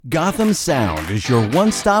Gotham Sound is your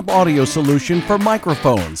one-stop audio solution for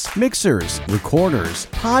microphones, mixers, recorders,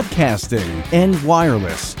 podcasting, and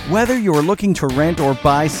wireless. Whether you're looking to rent or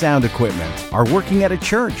buy sound equipment, are working at a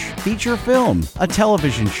church, feature film, a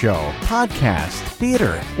television show, podcast,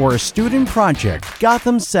 theater, or a student project,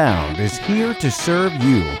 Gotham Sound is here to serve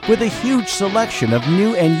you. With a huge selection of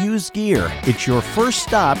new and used gear, it's your first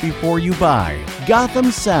stop before you buy.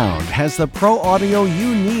 Gotham Sound has the pro audio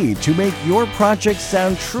you need to make your project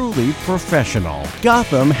sound truly professional.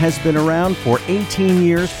 Gotham has been around for 18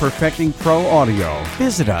 years perfecting pro audio.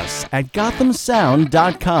 Visit us at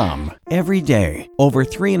gothamsound.com. Every day, over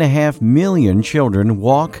 3.5 million children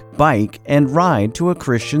walk, bike, and ride to a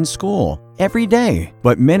Christian school. Every day.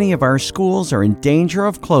 But many of our schools are in danger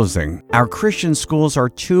of closing. Our Christian schools are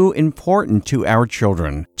too important to our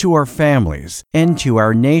children, to our families, and to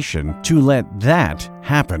our nation to let that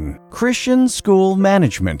happen. Christian School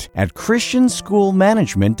Management at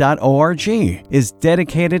christianschoolmanagement.org is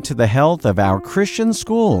dedicated to the health of our Christian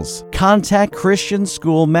schools. Contact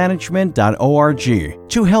christianschoolmanagement.org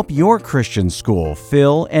to help your Christian school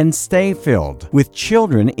fill and stay filled with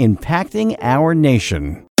children impacting our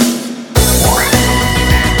nation.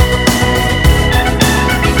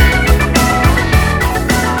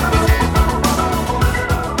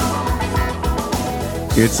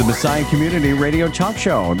 It's the Messiah Community Radio Talk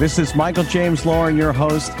Show. This is Michael James Lauren, your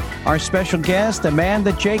host. Our special guest,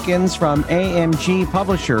 Amanda Jenkins from AMG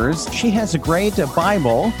Publishers. She has a great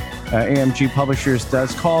Bible, AMG Publishers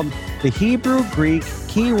does, called the Hebrew-Greek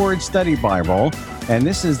Keyword Study Bible. And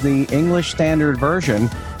this is the English Standard Version.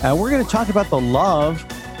 We're going to talk about the love.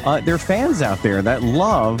 There are fans out there that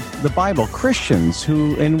love the Bible, Christians,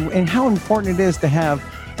 who and how important it is to have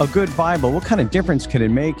a good Bible. What kind of difference can it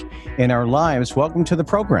make in our lives? Welcome to the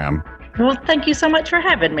program. Well, thank you so much for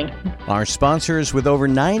having me. Our sponsors with over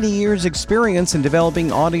 90 years experience in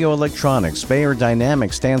developing audio electronics. Bayer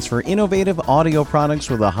Dynamics stands for innovative audio products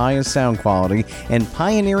with the highest sound quality and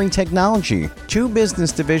pioneering technology. Two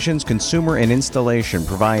business divisions, consumer and installation,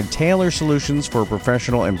 provide tailored solutions for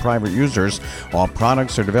professional and private users. All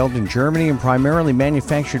products are developed in Germany and primarily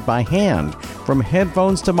manufactured by hand, from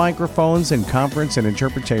headphones to microphones and conference and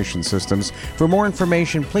interpretation systems. For more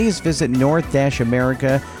information, please visit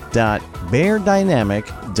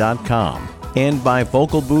north-america.bayerdynamic.com. And by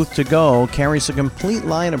Vocal Booth To Go carries a complete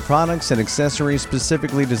line of products and accessories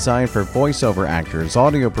specifically designed for voiceover actors,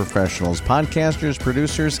 audio professionals, podcasters,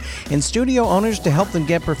 producers, and studio owners to help them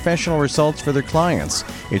get professional results for their clients.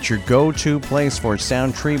 It's your go-to place for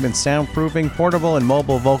sound treatment, soundproofing, portable and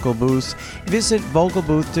mobile vocal booths. Visit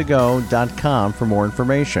vocalbooth2go.com for more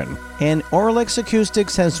information. And Auralex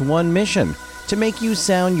Acoustics has one mission: to make you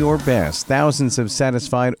sound your best. Thousands of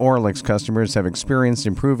satisfied Auralex customers have experienced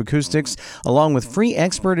improved acoustics, along with free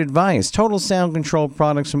expert advice. Total sound control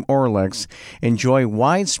products from Auralex enjoy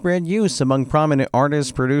widespread use among prominent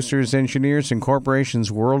artists, producers, engineers, and corporations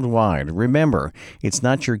worldwide. Remember, it's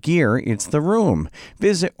not your gear, it's the room.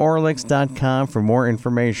 Visit Auralex.com for more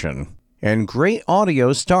information. And great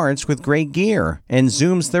audio starts with great gear, and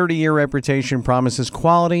Zoom's 30-year reputation promises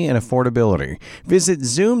quality and affordability. Visit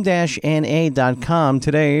zoom-na.com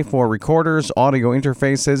today for recorders, audio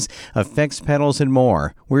interfaces, effects pedals, and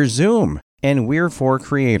more. We're Zoom, and we're for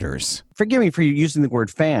creators. Forgive me for using the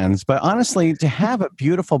word fans, but honestly, to have a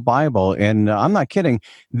beautiful Bible, and I'm not kidding,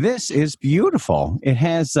 this is beautiful. It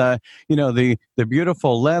has, the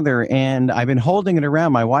beautiful leather, and I've been holding it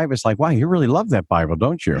around. My wife is like, wow, you really love that Bible,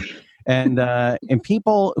 don't you? And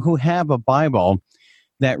people who have a Bible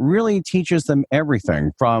that really teaches them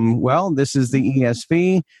everything from, well, this is the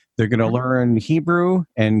ESV. They're going to learn Hebrew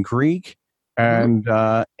and Greek. And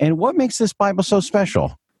what makes this Bible so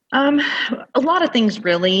special? A lot of things,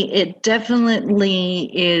 really. It definitely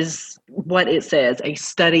is what it says, a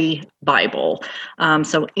study Bible.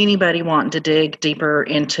 So anybody wanting to dig deeper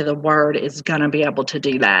into the Word is going to be able to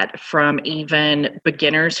do that, from even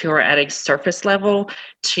beginners who are at a surface level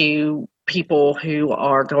to people who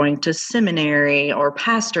are going to seminary or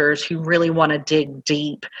pastors who really want to dig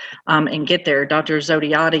deep and get there. Dr.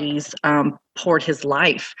 Zodhiates poured his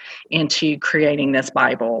life into creating this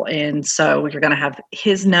Bible. And so you're going to have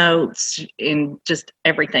his notes in just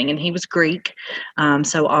everything. And he was Greek.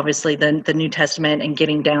 So obviously the New Testament and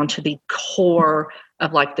getting down to the core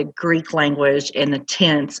of like the Greek language and the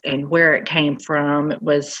tense and where it came from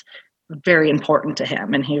was very important to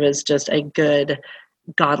him. And he was just a good,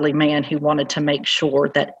 godly man who wanted to make sure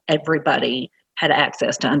that everybody had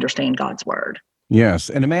access to understand God's word. Yes.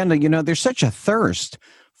 And Amanda, there's such a thirst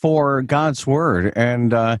for God's word.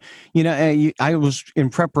 And, I was in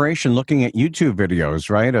preparation looking at YouTube videos,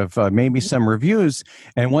 right, of maybe some reviews.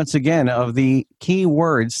 And once again, of the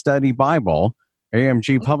Keyword Study Bible,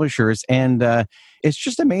 AMG Publishers. And it's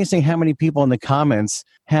just amazing how many people in the comments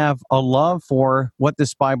have a love for what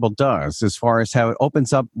this Bible does as far as how it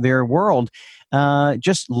opens up their world.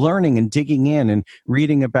 Just learning and digging in and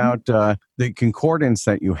reading about the concordance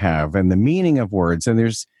that you have and the meaning of words. And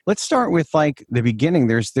let's start with like the beginning.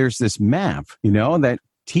 There's this map, that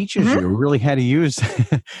teaches you really how to use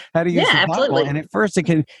the Bible. Absolutely. And at first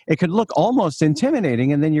it could look almost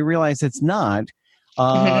intimidating, and then you realize it's not.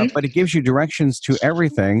 But it gives you directions to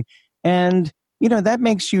everything. And that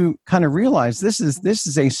makes you kind of realize this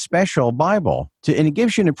is a special Bible, and it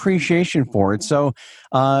gives you an appreciation for it. So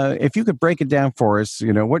if you could break it down for us,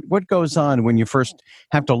 what goes on when you first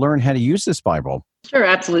have to learn how to use this Bible? Sure,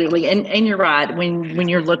 absolutely. And you're right. When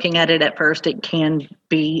you're looking at it at first, it can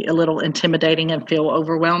be a little intimidating and feel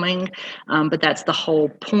overwhelming. But that's the whole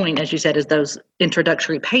point, as you said, is those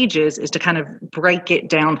introductory pages is to kind of break it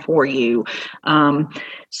down for you.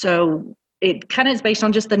 So it kind of is based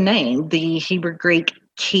on just the name, the Hebrew Greek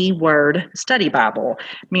Keyword Study Bible,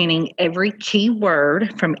 meaning every key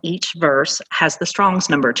word from each verse has the Strong's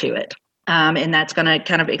number to it. And that's going to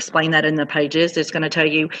kind of explain that in the pages. It's going to tell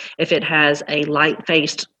you if it has a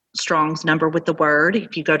light-faced Strong's number with the word.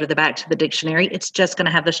 If you go to the back to the dictionary, it's just going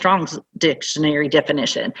to have the Strong's dictionary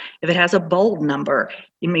definition. If it has a bold number,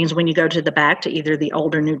 it means when you go to the back to either the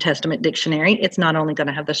Old or New Testament dictionary, it's not only going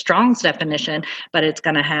to have the Strong's definition, but it's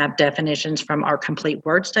going to have definitions from our complete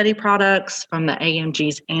word study products, from the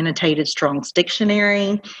AMG's annotated Strong's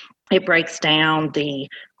dictionary. It breaks down the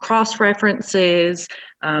cross references.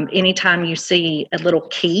 Anytime you see a little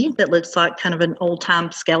key that looks like kind of an old-time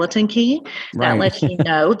skeleton key, that lets you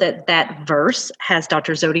know that verse has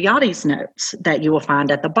Dr. Zodiati's notes that you will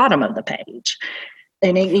find at the bottom of the page.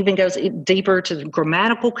 And it even goes deeper to the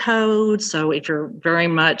grammatical codes. So if you're very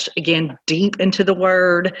much, again, deep into the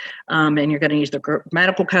word, and you're going to use the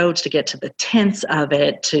grammatical codes to get to the tense of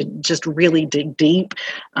it, to just really dig deep.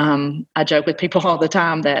 I joke with people all the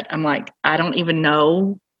time that I'm like, I don't even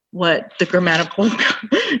know what the grammatical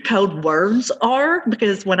code words are,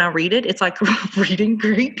 because when I read it, it's like reading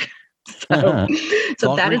Greek. So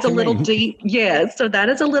that is a little deep. Yeah. So that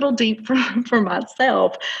is a little deep for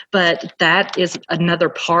myself, but that is another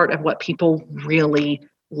part of what people really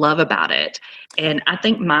love about it. And I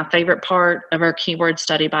think my favorite part of our Keyword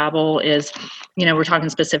Study Bible is, we're talking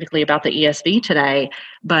specifically about the ESV today,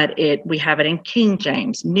 but we have it in King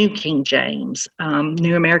James, New King James,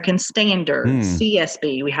 New American Standard,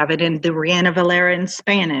 CSB. We have it in the Reina Valera in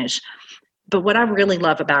Spanish. But what I really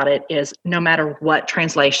love about it is no matter what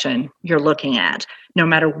translation you're looking at, no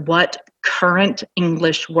matter what current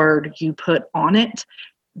English word you put on it,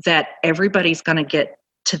 that everybody's going to get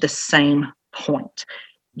to the same point.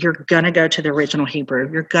 You're going to go to the original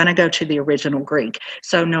Hebrew. You're going to go to the original Greek.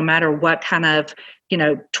 So no matter what kind of,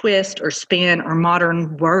 twist or spin or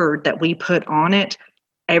modern word that we put on it,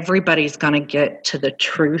 everybody's going to get to the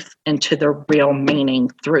truth and to the real meaning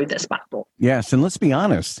through this Bible. Yes, and let's be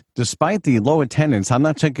honest, despite the low attendance, I'm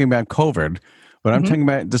not talking about COVID, but I'm talking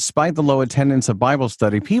about despite the low attendance of Bible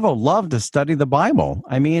study, people love to study the Bible.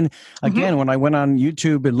 I mean, again, when I went on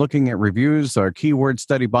YouTube and looking at reviews or Keyword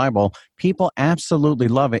Study Bible, people absolutely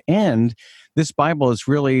love it. And this Bible is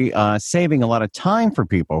really saving a lot of time for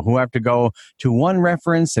people who have to go to one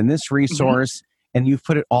reference and this resource, and you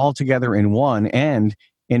put it all together in one, and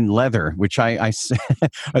in leather, which I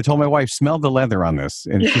told my wife, smell the leather on this.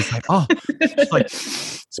 And she's like,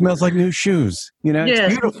 smells like new shoes.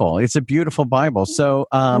 It's beautiful. It's a beautiful Bible. So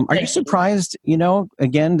are you surprised,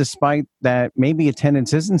 again, despite that maybe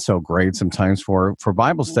attendance isn't so great sometimes for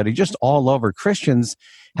Bible study, just all over Christians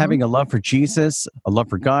having a love for Jesus, a love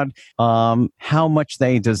for God, how much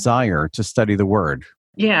they desire to study the Word?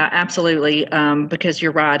 Yeah, absolutely. Because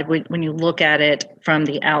you're right. When you look at it from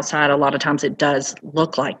the outside, a lot of times it does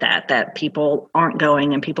look like that people aren't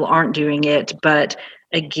going and people aren't doing it. But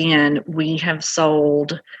again, we have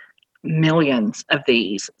sold millions of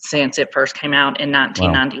these since it first came out in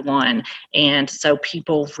 1991. Wow. And so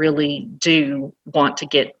people really do want to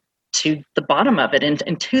get to the bottom of it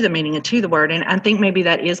and to the meaning and to the word. And I think maybe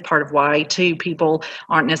that is part of why, too, people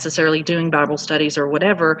aren't necessarily doing Bible studies or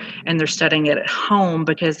whatever, and they're studying it at home,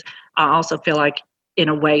 because I also feel like, in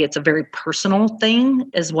a way, it's a very personal thing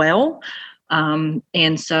as well.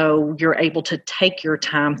 And so you're able to take your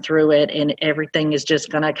time through it, and everything is just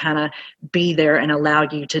going to kind of be there and allow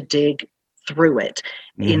you to dig through it.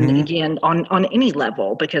 And again, on any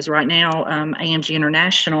level, because right now, AMG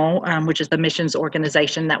International, which is the missions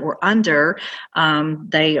organization that we're under,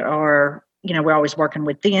 they are, we're always working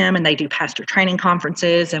with them, and they do pastor training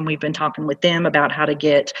conferences, and we've been talking with them about how to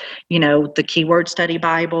get, the Keyword Study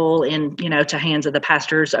Bible in, to hands of the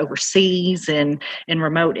pastors overseas and in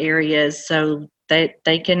remote areas, so that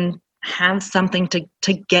they can have something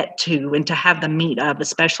to get to and to have the meat of,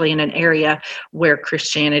 especially in an area where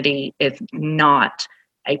Christianity is not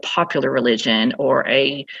a popular religion or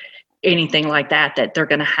anything like that they're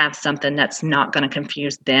going to have something that's not going to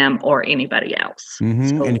confuse them or anybody else. So,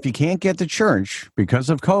 and if you can't get to church because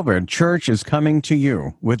of COVID, church is coming to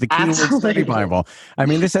you with the Keyword Study Bible. I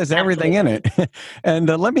mean, this has everything in it. And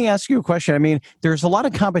let me ask you a question. I mean, there's a lot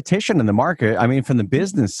of competition in the market, from the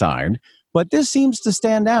business side, but this seems to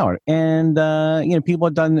stand out. And, people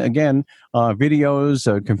have done, again,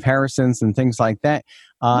 videos, comparisons and things like that.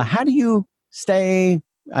 How do you stay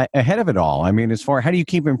ahead of it all? How do you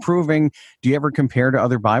keep improving? Do you ever compare to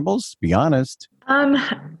other Bibles? Be honest.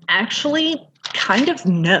 Actually, kind of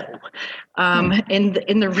no. And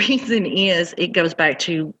the reason is it goes back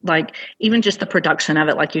to even just the production of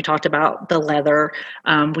it, like you talked about the leather.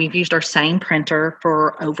 We've used our same printer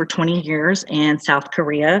for over 20 years in South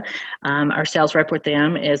Korea. Our sales rep with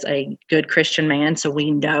them is a good Christian man, so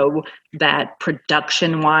we know that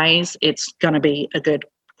production-wise, it's going to be a good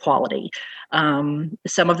quality.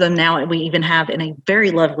 Some of them now we even have in a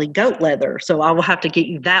very lovely goat leather. So I will have to get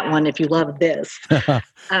you that one if you love this.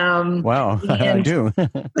 Wow, I do.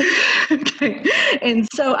 Okay. And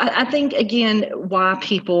so I think, again, why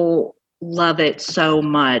people love it so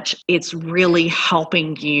much, it's really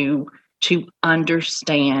helping you to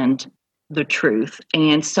understand the truth.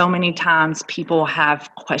 And so many times people have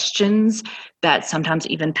questions that sometimes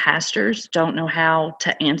even pastors don't know how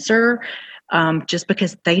to answer. Just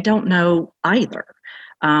because they don't know either,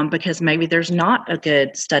 because maybe there's not a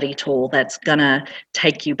good study tool that's going to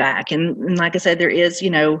take you back. And like I said, there is,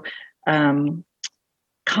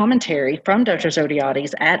 commentary from Dr.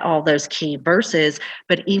 Zodhiates at all those key verses,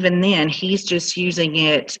 but even then, he's just using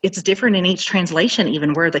it. It's different in each translation,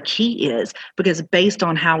 even where the key is, because based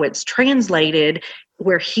on how it's translated,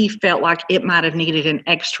 where he felt like it might have needed an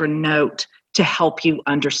extra note to help you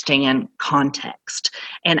understand context.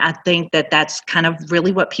 And I think that that's kind of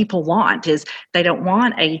really what people want, is they don't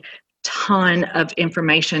want a ton of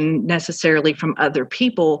information necessarily from other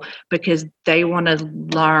people, because they want to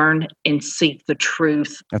learn and seek the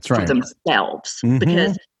truth for themselves.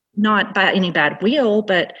 Because not by any bad will,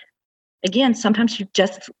 but again, sometimes you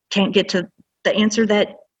just can't get to the answer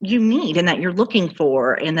that you need and that you're looking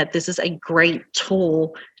for, and that this is a great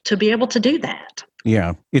tool to be able to do that.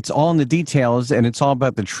 Yeah, it's all in the details, and it's all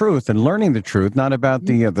about the truth and learning the truth, not about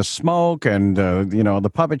the smoke and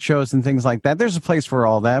the puppet shows and things like that. There's a place for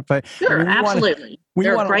all that, but sure, absolutely,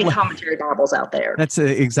 there are great commentary Bibles out there. That's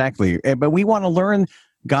exactly. But we want to learn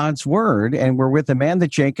God's Word, and we're with Amanda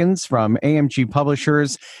Jenkins from AMG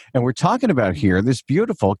Publishers, and we're talking about here this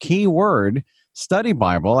beautiful Keyword Study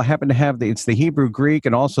Bible. I happen to have it's the Hebrew, Greek,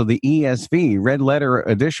 and also the ESV, red letter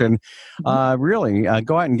edition. Really,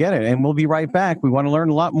 go out and get it. And we'll be right back. We want to learn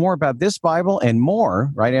a lot more about this Bible and more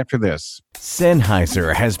right after this.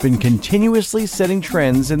 Sennheiser has been continuously setting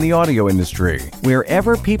trends in the audio industry.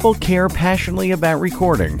 Wherever people care passionately about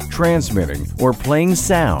recording, transmitting, or playing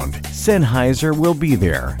sound, Sennheiser will be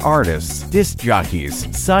there. Artists, disc jockeys,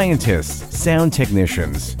 scientists, sound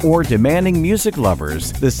technicians, or demanding music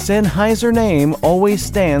lovers, the Sennheiser name always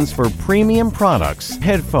stands for premium products,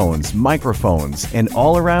 headphones, microphones, and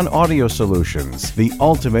all-around audio solutions, the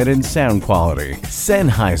ultimate in sound quality.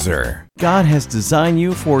 Sennheiser. God has designed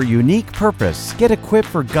you for a unique purpose. Get equipped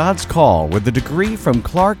for God's call with a degree from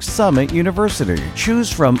Clark Summit University.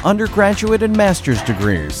 Choose from undergraduate and master's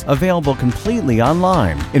degrees, available completely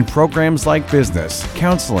online in programs like business,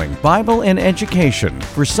 counseling, Bible, and education.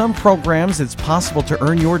 For some programs, it's possible to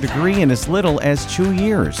earn your degree in as little as 2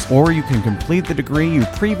 years, or you can complete the degree you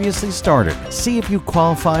previously started. See if you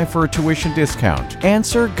qualify for a tuition discount.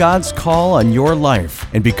 Answer God's call on your life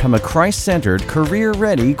and become a Christ-centered,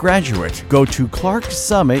 career-ready graduate. Go to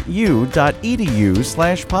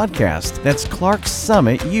clarksummitu.edu/podcast. That's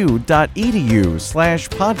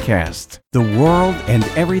clarksummitu.edu/podcast. The world and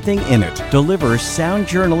everything in it delivers sound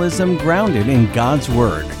journalism grounded in God's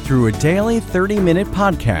Word through a daily 30-minute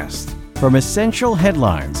podcast. From essential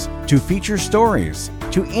headlines to feature stories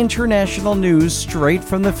to international news straight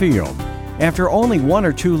from the field. After only 1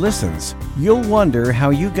 or 2 listens, you'll wonder how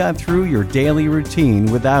you got through your daily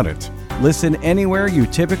routine without it. Listen anywhere you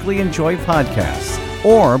typically enjoy podcasts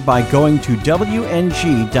or by going to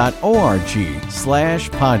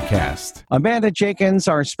wng.org/podcast. Amanda Jenkins,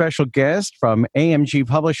 our special guest from AMG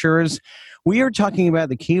Publishers. We are talking about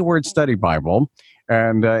the Keyword Study Bible,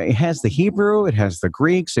 and it has the Hebrew, it has the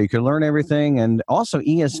Greek, so you can learn everything, and also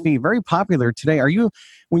ESV, very popular today.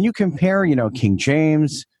 When you compare, King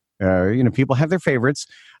James, people have their favorites,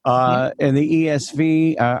 and the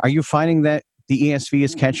ESV, are you finding that the ESV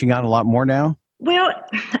is catching on a lot more now? Well,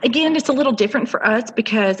 again, it's a little different for us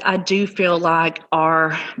because I do feel like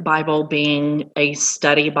our Bible being a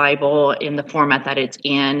study Bible in the format that it's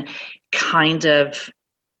in kind of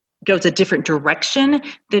goes a different direction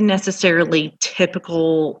than necessarily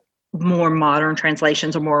typical more modern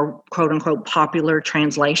translations or more quote unquote popular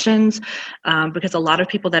translations, because a lot of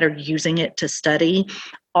people that are using it to study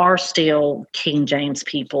are still King James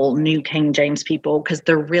people, New King James people, because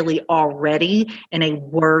they're really already in a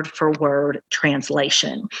word for word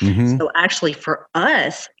translation. Mm-hmm. So actually for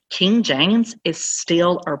us, King James is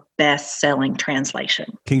still our best-selling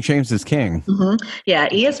translation. King James is king. Mm-hmm. Yeah,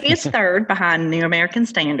 ESV is third behind New American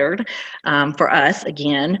Standard for us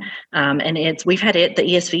again, and we've had the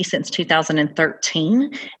ESV since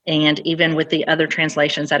 2013, and even with the other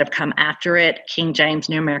translations that have come after it, King James,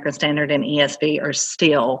 New American Standard, and ESV are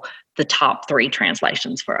still the top three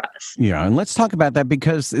translations for us. Yeah, and let's talk about that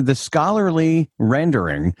because the scholarly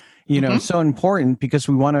rendering, is so important because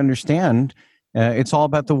we want to understand. It's all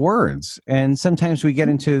about the words. And sometimes we get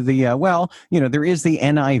into the, there is the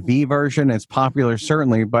NIV version. It's popular,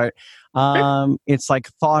 certainly, but it's like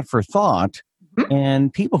thought for thought.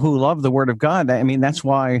 And people who love the Word of God, that's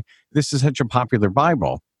why this is such a popular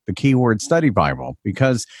Bible, the Keyword Study Bible,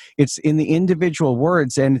 because it's in the individual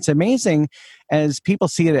words. And it's amazing as people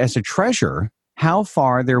see it as a treasure, how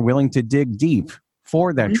far they're willing to dig deep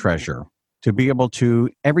for that treasure, to be able to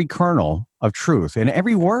every kernel of truth in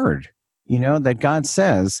every word that God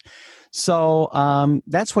says. So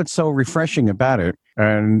that's what's so refreshing about it.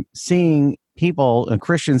 And seeing people,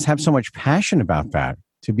 Christians, have so much passion about that,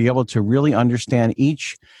 to be able to really understand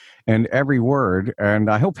each and every word. And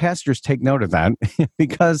I hope pastors take note of that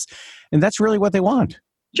and that's really what they want.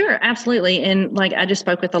 Sure, absolutely. And I just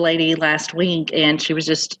spoke with a lady last week, and she was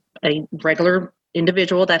just a regular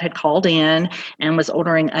individual that had called in and was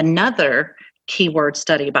ordering another Keyword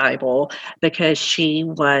Study Bible because she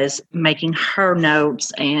was making her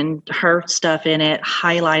notes and her stuff in it,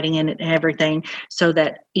 highlighting in it and everything, so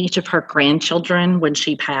that each of her grandchildren, when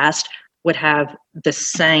she passed, would have the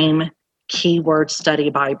same Keyword Study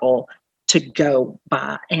Bible to go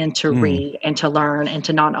by and to read and to learn, and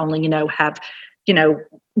to not only, have,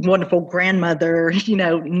 wonderful grandmother,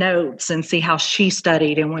 notes and see how she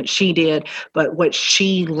studied and what she did, but what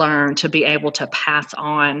she learned to be able to pass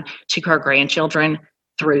on to her grandchildren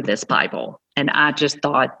through this Bible. And I just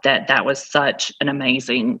thought that was such an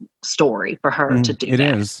amazing story for her to do. It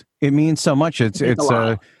is. It means so much. It's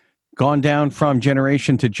gone down from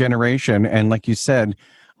generation to generation. And like you said,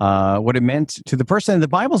 what it meant to the person, the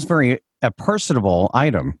Bible's very a personable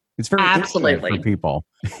item. It's very intimate for people.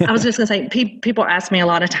 I was just going to say, people ask me a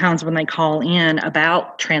lot of times when they call in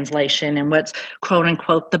about translation and what's quote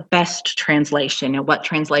unquote the best translation and what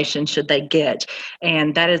translation should they get.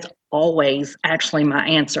 And that is always actually my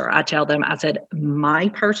answer. I tell them, I said, my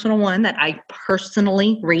personal one that I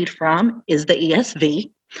personally read from is the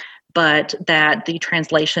ESV, but that the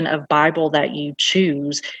translation of Bible that you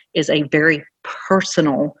choose is a very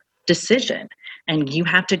personal decision. And you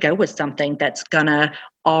have to go with something that's going to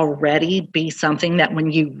already be something that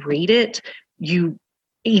when you read it,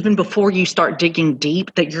 even before you start digging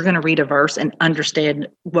deep, that you're going to read a verse and understand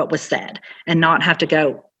what was said and not have to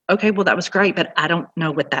go, okay, well, that was great, but I don't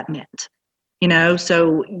know what that meant.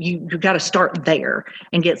 So you got to start there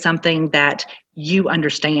and get something that you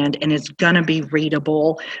understand and is going to be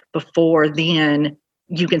readable before then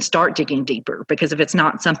you can start digging deeper. Because if it's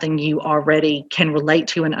not something you already can relate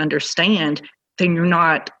to and understand, then you're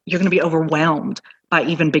going to be overwhelmed by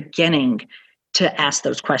even beginning to ask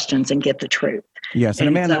those questions and get the truth. Yes. And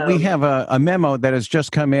Amanda, we have a memo that has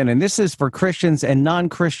just come in, and this is for Christians and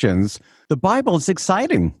non-Christians. The Bible is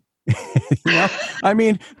exciting.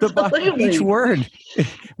 The Bible, each word,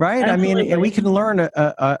 right? Absolutely. And we can learn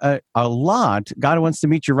a lot. God wants to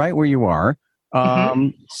meet you right where you are.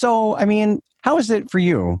 So, how is it for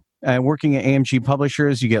you? Working at AMG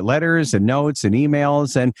Publishers, you get letters and notes and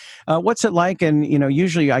emails, and what's it like? And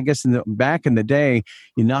usually, I guess back in the day,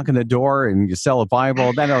 you knock on the door and you sell a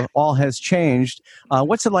Bible. That all has changed.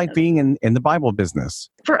 What's it like being in the Bible business?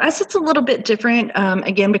 For us, it's a little bit different.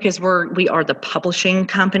 Again, because we are the publishing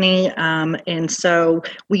company, and so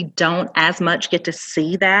we don't as much get to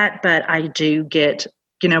see that. But I do get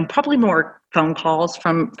probably more phone calls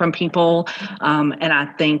from people, and I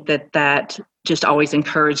think that just always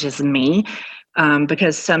encourages me.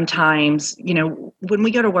 Because sometimes, when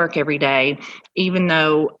we go to work every day, even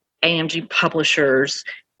though AMG Publishers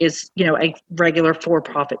is, a regular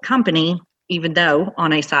for-profit company, even though,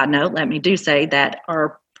 on a side note, let me do say that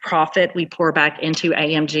our profit we pour back into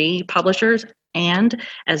AMG Publishers and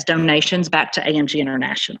as donations back to AMG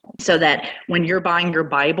International. So that when you're buying your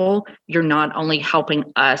Bible, you're not only helping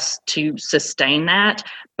us to sustain that,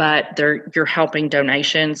 but you're helping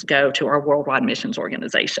donations go to our worldwide missions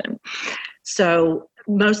organization. So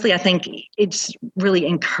mostly I think it's really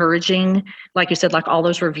encouraging, like you said, like all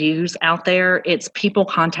those reviews out there, it's people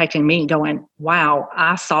contacting me going, wow,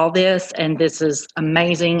 I saw this and this is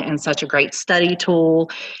amazing and such a great study tool.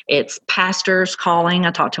 It's pastors calling.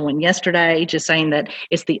 I talked to one yesterday just saying that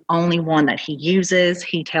it's the only one that he uses.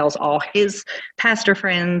 He tells all his pastor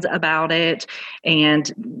friends about it,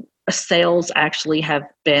 and sales actually have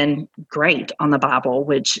been great on the Bible,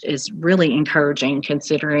 which is really encouraging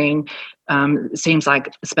considering it seems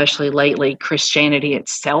like, especially lately, Christianity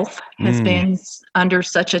itself has been under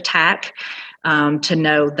such attack. To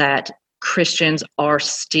know that Christians are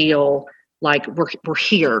still like we're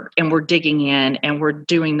here and we're digging in and we're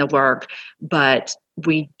doing the work, but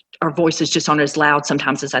our voices just aren't as loud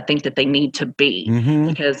sometimes as I think that they need to be,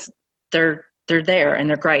 because they're there and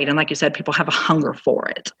they're great. And like you said, people have a hunger for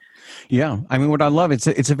it. Yeah. I mean, what I love, it's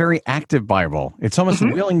a very active Bible. It's almost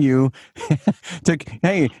willing you to,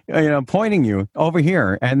 hey, pointing you over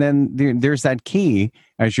here. And then there's that key,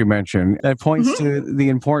 as you mentioned, that points to the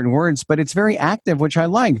important words, but it's very active, which I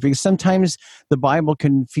like, because sometimes the Bible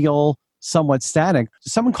can feel somewhat static.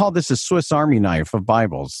 Someone called this a Swiss Army knife of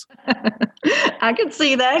Bibles. I can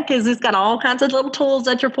see that, because it's got all kinds of little tools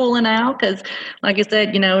that you're pulling out. Because like I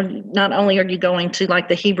said, not only are you going to like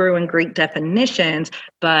the Hebrew and Greek definitions,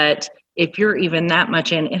 but if you're even that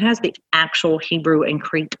much in, it has the actual Hebrew and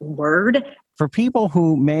Greek word. For people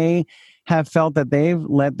who may have felt that they've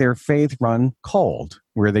let their faith run cold,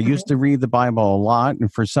 where they used to read the Bible a lot,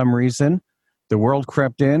 and for some reason the world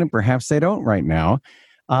crept in, and perhaps they don't right now,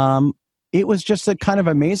 it was just a kind of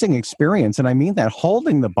amazing experience. And I mean that,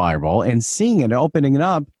 holding the Bible and seeing it, opening it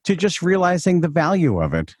up to just realizing the value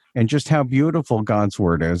of it and just how beautiful God's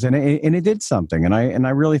word is. And it did something. And I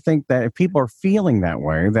really think that if people are feeling that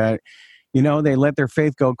way, that, they let their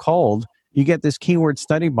faith go cold, you get this keyword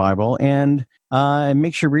study Bible, and it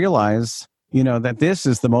makes you realize, that this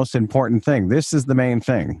is the most important thing. This is the main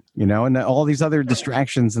thing, and all these other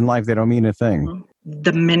distractions in life, they don't mean a thing.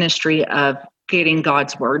 The ministry of getting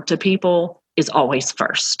God's word to people is always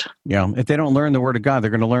first. Yeah. If they don't learn the word of God, they're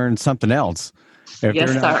going to learn something else. If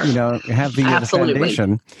yes, they're not, have the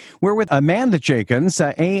foundation. We're with Amanda Jenkins,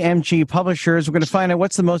 AMG Publishers. We're going to find out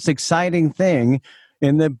what's the most exciting thing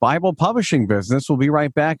in the Bible publishing business. We'll be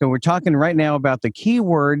right back. And we're talking right now about the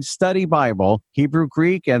Keyword Study Bible, Hebrew,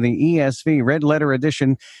 Greek, and the ESV Red Letter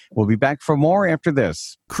Edition. We'll be back for more after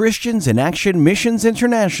this. Christians in Action Missions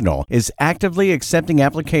International is actively accepting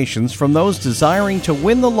applications from those desiring to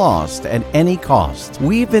win the lost at any cost.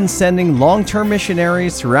 We've been sending long-term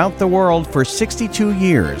missionaries throughout the world for 62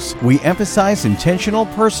 years. We emphasize intentional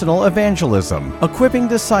personal evangelism, equipping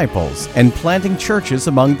disciples, and planting churches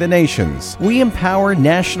among the nations. We empower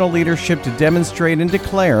national leadership to demonstrate and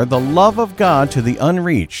declare the love of God to the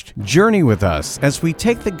unreached. Journey with us as we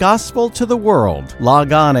take the gospel to the world.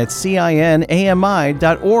 Log on at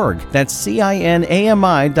CINAMI.org. That's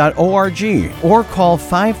CINAMI.org. Or call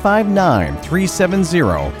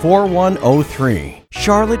 559-370-4103.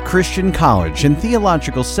 Charlotte Christian College and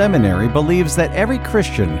Theological Seminary believes that every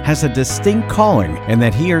Christian has a distinct calling and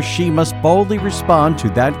that he or she must boldly respond to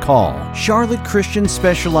that call. Charlotte Christian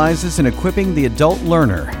specializes in equipping the adult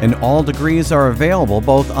learner, and all degrees are available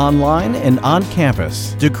both online and on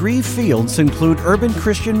campus. Degree fields include urban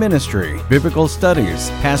Christian ministry, biblical studies,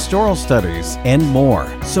 pastoral studies, and more.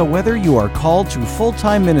 So whether you are called to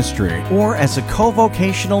full-time ministry or as a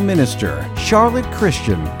co-vocational minister, Charlotte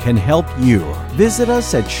Christian can help you. Visit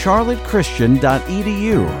us at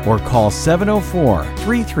charlottechristian.edu or call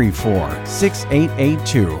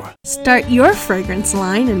 704-334-6882. Start your fragrance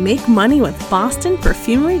line and make money with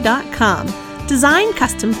BostonPerfumery.com. Design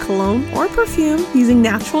custom cologne or perfume using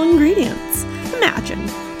natural ingredients. Imagine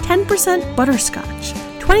 10% butterscotch,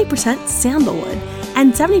 20% sandalwood,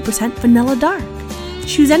 and 70% vanilla dark.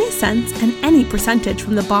 Choose any scents and any percentage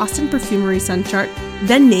from the Boston Perfumery scent chart,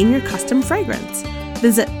 then name your custom fragrance.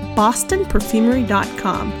 Visit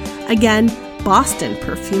BostonPerfumery.com. Again,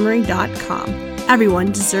 BostonPerfumery.com.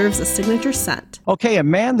 Everyone deserves a signature scent. Okay,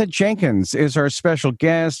 Amanda Jenkins is our special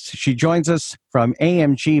guest. She joins us from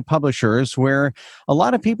AMG Publishers, where a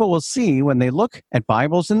lot of people will see when they look at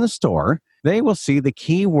Bibles in the store, they will see the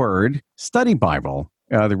keyword Study Bible,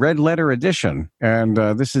 the red letter edition. And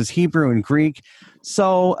this is Hebrew and Greek.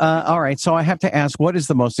 So, all right, so I have to ask, what is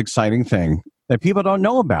the most exciting thing that people don't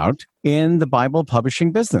know about in the Bible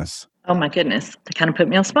publishing business? Oh my goodness, they kind of put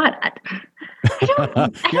me on the spot. You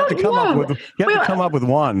have to come up with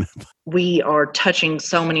one. We are touching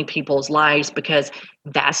so many people's lives because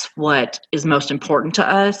that's what is most important to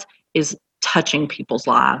us, is touching people's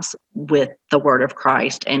lives with the word of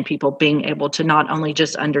Christ, and people being able to not only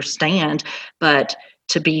just understand, but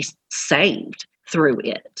to be saved through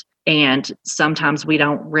it. And sometimes we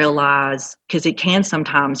don't realize, because it can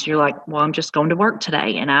sometimes, you're like, well, I'm just going to work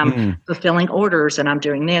today and I'm fulfilling orders and I'm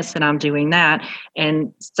doing this and I'm doing that.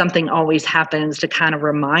 And something always happens to kind of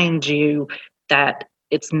remind you that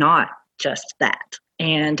it's not just that.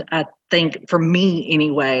 And I think for me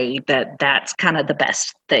anyway, that's kind of the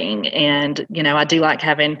best thing. And, you know, I do like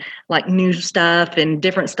having like new stuff and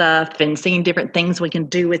different stuff and seeing different things we can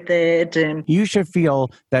do with it. And you should feel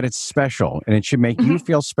that it's special, and it should make you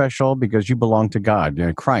feel special because you belong to God,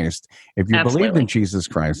 Christ. If you believe in Jesus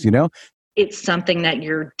Christ, it's something that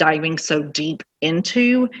you're diving so deep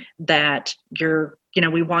into that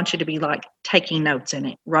we want you to be like taking notes in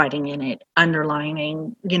it, writing in it,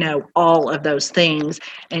 underlining, all of those things.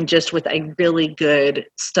 And just with a really good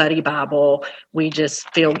study Bible, we just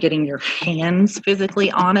feel getting your hands physically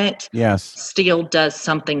on it. Yes. Still does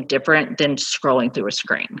something different than scrolling through a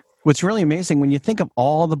screen. What's really amazing when you think of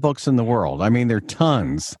all the books in the world, I mean, there are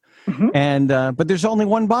tons, and but there's only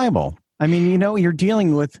one Bible. I mean, you're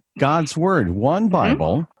dealing with God's word, one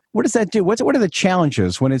Bible. What does that do? What are the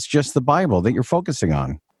challenges when it's just the Bible that you're focusing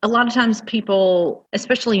on? A lot of times people,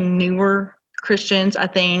 especially newer Christians, I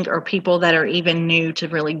think, or people that are even new to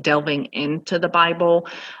really delving into the Bible,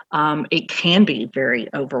 it can be very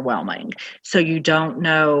overwhelming. So you don't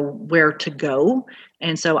know where to go.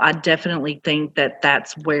 And so I definitely think that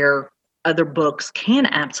that's where other books can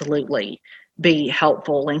absolutely be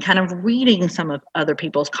helpful, and kind of reading some of other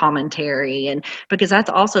people's commentary. And because that's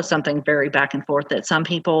also something very back and forth, that some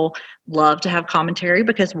people love to have commentary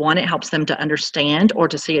because one, it helps them to understand or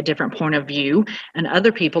to see a different point of view. And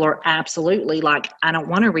other people are absolutely like, I don't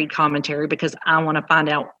want to read commentary because I want to find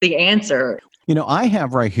out the answer. I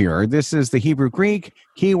have right here, this is the Hebrew Greek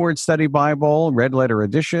Keyword Study Bible, Red Letter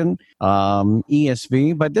Edition,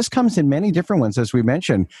 ESV, but this comes in many different ones, as we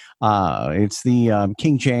mentioned. It's the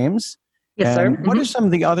King James. Yes, sir. What are some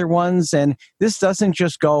of the other ones? And this doesn't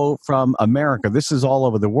just go from America. This is all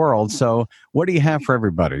over the world. So what do you have for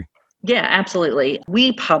everybody? Yeah, absolutely.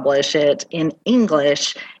 We publish it in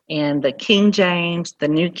English and the King James, the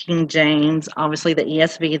New King James, obviously the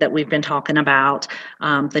ESV that we've been talking about,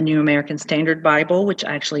 the New American Standard Bible, which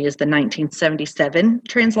actually is the 1977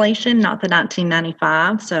 translation, not the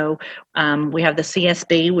 1995. So we have the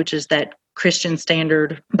CSB, which is that Christian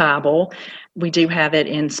Standard Bible. We do have it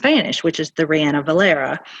in Spanish, which is the Reina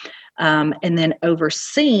Valera. And then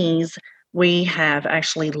overseas, we have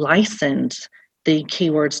actually licensed the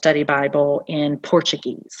Keyword Study Bible in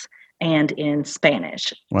Portuguese and in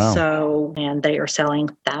Spanish. Wow. So, and they are selling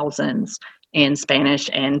thousands in Spanish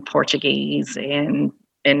and Portuguese, and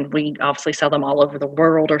we obviously sell them all over the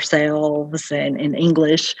world ourselves and in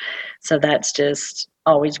English. So that's just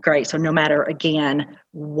always great. So no matter, again,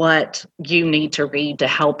 what you need to read to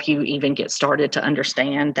help you even get started to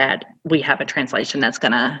understand that, we have a translation that's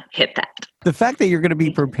going to hit that. The fact that you're going to be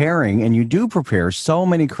preparing, and you do prepare so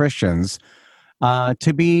many Christians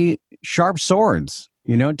to be sharp swords,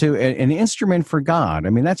 to an instrument for God. I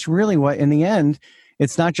mean, that's really what, in the end,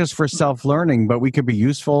 it's not just for self-learning, but we could be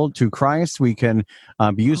useful to Christ. We can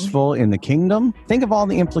be useful in the kingdom. Think of all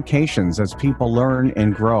the implications as people learn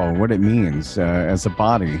and grow, what it means as a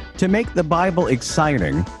body. To make the Bible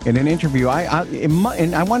exciting in an interview,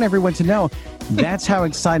 and I want everyone to know that's how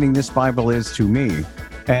exciting this Bible is to me.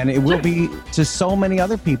 And it will be to so many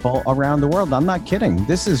other people around the world. I'm not kidding.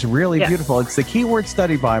 This is really beautiful. It's the Keyword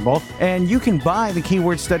Study Bible. And you can buy the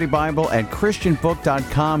Keyword Study Bible at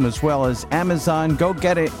christianbook.com as well as Amazon. Go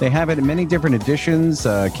get it. They have it in many different editions,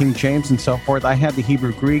 King James and so forth. I have the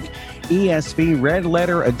Hebrew Greek ESV Red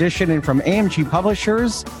Letter Edition. And from AMG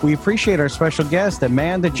Publishers, we appreciate our special guest,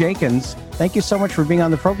 Amanda Jenkins. Thank you so much for being on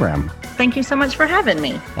the program. Thank you so much for having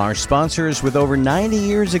me. Our sponsors with over 90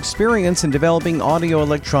 years experience in developing audio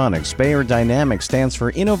electronics. Bayer Dynamics stands for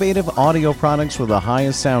innovative audio products with the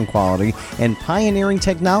highest sound quality and pioneering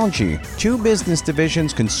technology. Two business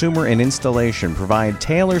divisions, consumer and installation, provide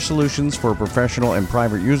tailored solutions for professional and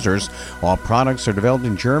private users. All products are developed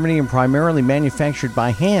in Germany and primarily manufactured by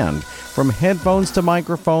hand. From headphones to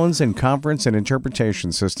microphones and conference and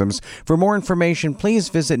interpretation systems. For more information, please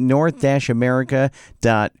visit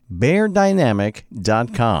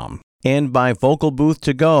north-america.bayerdynamic.com. And by Vocal Booth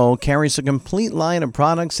To Go carries a complete line of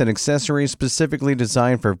products and accessories specifically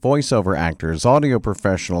designed for voiceover actors, audio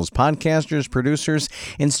professionals, podcasters, producers,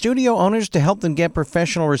 and studio owners to help them get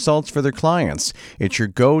professional results for their clients. It's your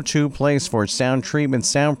go-to place for sound treatment,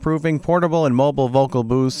 soundproofing, portable and mobile vocal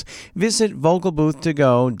booths. Visit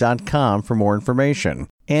vocalbooth2go.com for more information.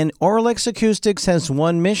 And Auralex Acoustics has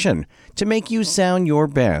one mission: to make you sound your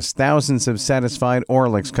best. Thousands of satisfied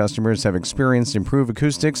Auralex customers have experienced improved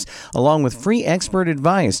acoustics, along with free expert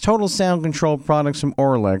advice. Total sound control products from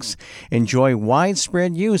Auralex enjoy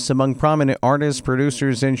widespread use among prominent artists,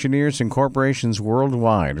 producers, engineers, and corporations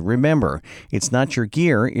worldwide. Remember, it's not your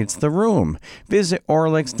gear, it's the room. Visit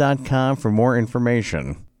Auralex.com for more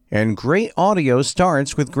information. And great audio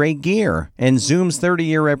starts with great gear, and Zoom's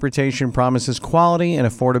 30-year reputation promises quality and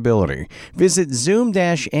affordability. Visit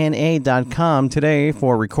zoom-na.com today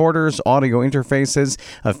for recorders, audio interfaces,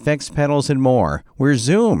 effects pedals, and more. We're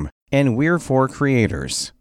Zoom, and we're for creators.